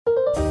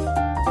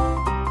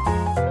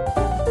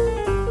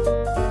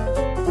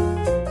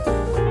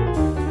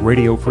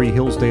Radio Free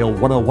Hillsdale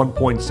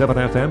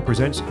 101.7 FM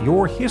presents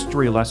your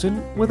history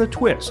lesson with a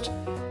twist.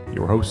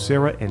 Your hosts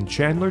Sarah and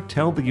Chandler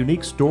tell the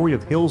unique story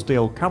of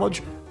Hillsdale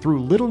College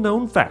through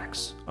little-known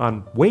facts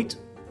on Wait,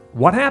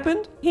 What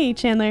Happened? Hey,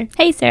 Chandler.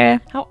 Hey, Sarah.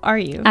 How are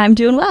you? I'm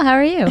doing well. How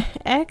are you?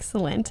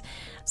 Excellent.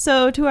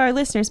 So to our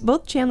listeners,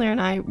 both Chandler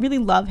and I really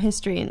love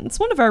history, and it's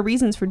one of our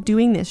reasons for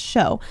doing this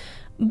show.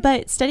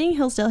 But studying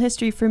Hillsdale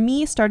history for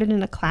me started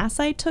in a class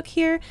I took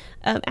here.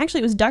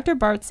 Actually, it was Dr.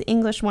 Bart's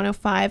English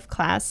 105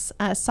 class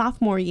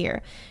sophomore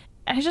year.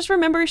 I just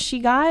remember she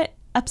got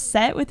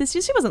upset with this.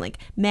 She wasn't like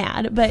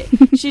mad, but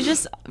she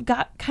just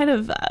got kind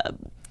of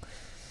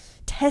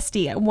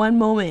testy at one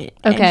moment.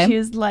 Okay. And she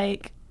was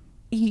like,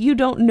 you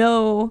don't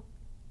know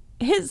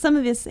some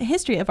of this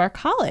history of our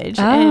college.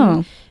 Oh.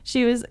 And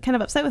she was kind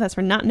of upset with us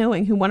for not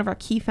knowing who one of our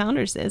key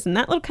founders is. And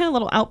that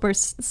little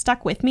outburst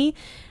stuck with me.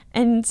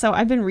 And so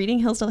I've been reading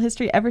Hillsdale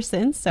history ever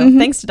since. So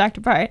thanks to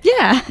Dr. Bart.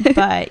 Yeah.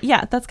 But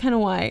yeah, that's kind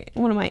of why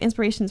one of my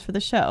inspirations for the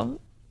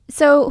show.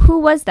 So who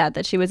was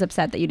that she was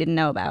upset that you didn't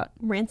know about?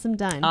 Ransom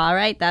Dunn. All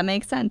right, that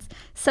makes sense.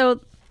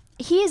 So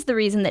he is the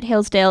reason that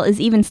Hillsdale is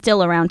even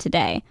still around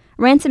today.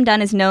 Ransom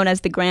Dunn is known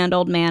as the Grand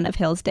Old Man of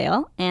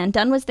Hillsdale, and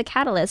Dunn was the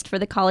catalyst for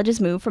the college's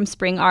move from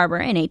Spring Arbor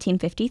in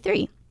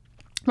 1853.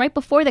 Right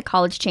before the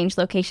college changed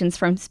locations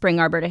from Spring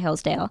Arbor to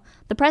Hillsdale,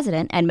 the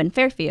president, Edmund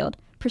Fairfield,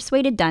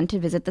 persuaded Dunn to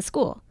visit the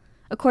school.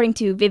 According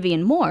to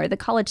Vivian Moore, the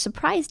college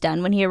surprised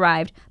Dunn when he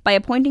arrived by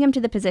appointing him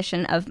to the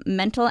position of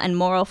mental and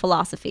moral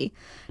philosophy.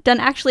 Dunn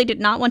actually did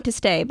not want to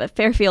stay, but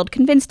Fairfield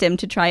convinced him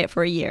to try it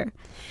for a year.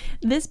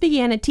 This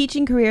began a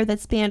teaching career that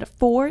spanned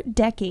 4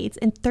 decades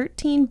in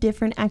 13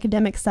 different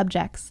academic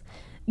subjects.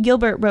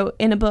 Gilbert wrote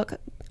in a book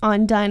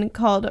on Dunn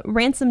called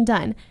Ransom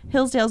Dunn,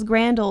 Hillsdale's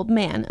Grand Old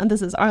Man, and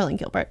this is Arlen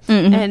Gilbert.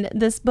 And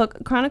this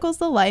book chronicles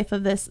the life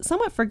of this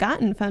somewhat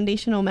forgotten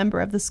foundational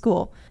member of the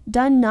school.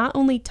 Dunn not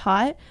only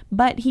taught,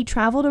 but he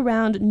traveled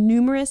around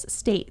numerous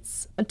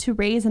states to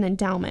raise an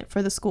endowment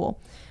for the school.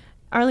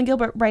 Arlen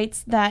Gilbert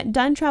writes that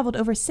Dunn traveled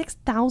over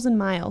 6,000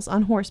 miles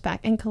on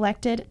horseback and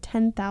collected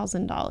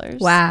 $10,000.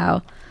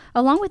 Wow.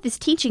 Along with his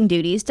teaching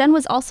duties, Dunn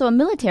was also a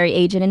military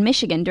agent in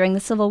Michigan during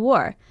the Civil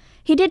War.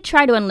 He did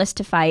try to enlist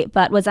to fight,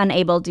 but was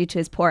unable due to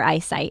his poor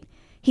eyesight.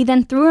 He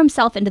then threw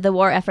himself into the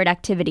war effort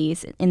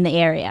activities in the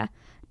area.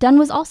 Dunn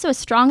was also a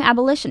strong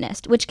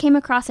abolitionist, which came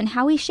across in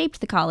how he shaped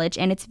the college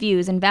and its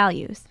views and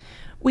values.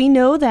 We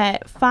know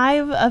that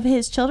 5 of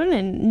his children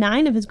and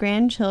 9 of his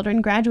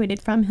grandchildren graduated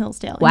from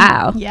Hillsdale.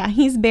 Wow. Yeah,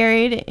 he's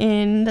buried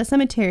in the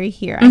cemetery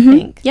here, I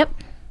think. Yep.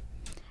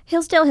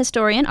 Hillsdale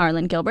historian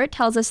Arlen Gilbert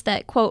tells us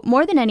that, quote,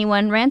 more than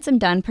anyone, Ransom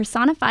Dunn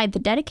personified the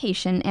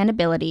dedication and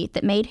ability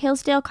that made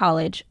Hillsdale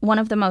College one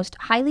of the most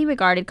highly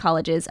regarded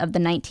colleges of the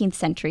 19th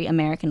century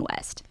American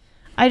West.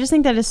 I just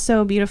think that is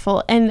so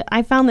beautiful. And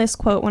I found this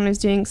quote when I was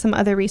doing some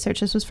other research.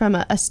 This was from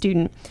a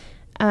student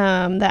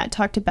that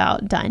talked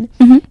about Dunn.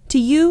 To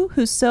you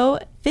who so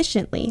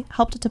efficiently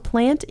helped to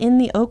plant in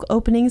the oak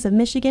openings of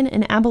Michigan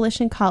an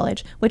abolition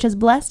college, which has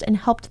blessed and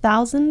helped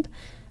thousands,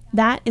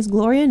 that is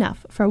glory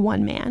enough for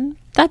one man.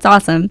 That's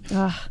awesome.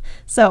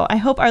 So I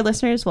hope our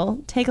listeners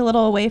will take a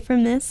little away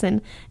from this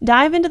and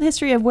dive into the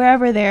history of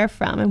wherever they're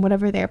from and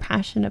whatever they're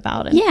passionate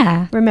about. And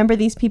Yeah. remember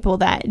these people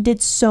that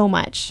did so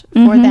much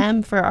for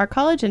them, for our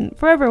college, and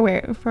wherever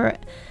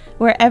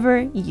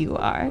you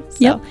are.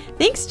 So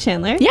thanks,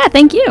 Chandler. Yeah,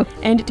 thank you.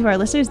 And to our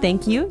listeners,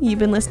 thank you. You've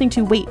been listening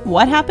to Wait,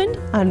 What Happened?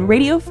 On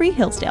Radio Free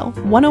Hillsdale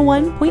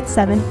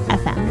 101.7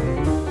 FM.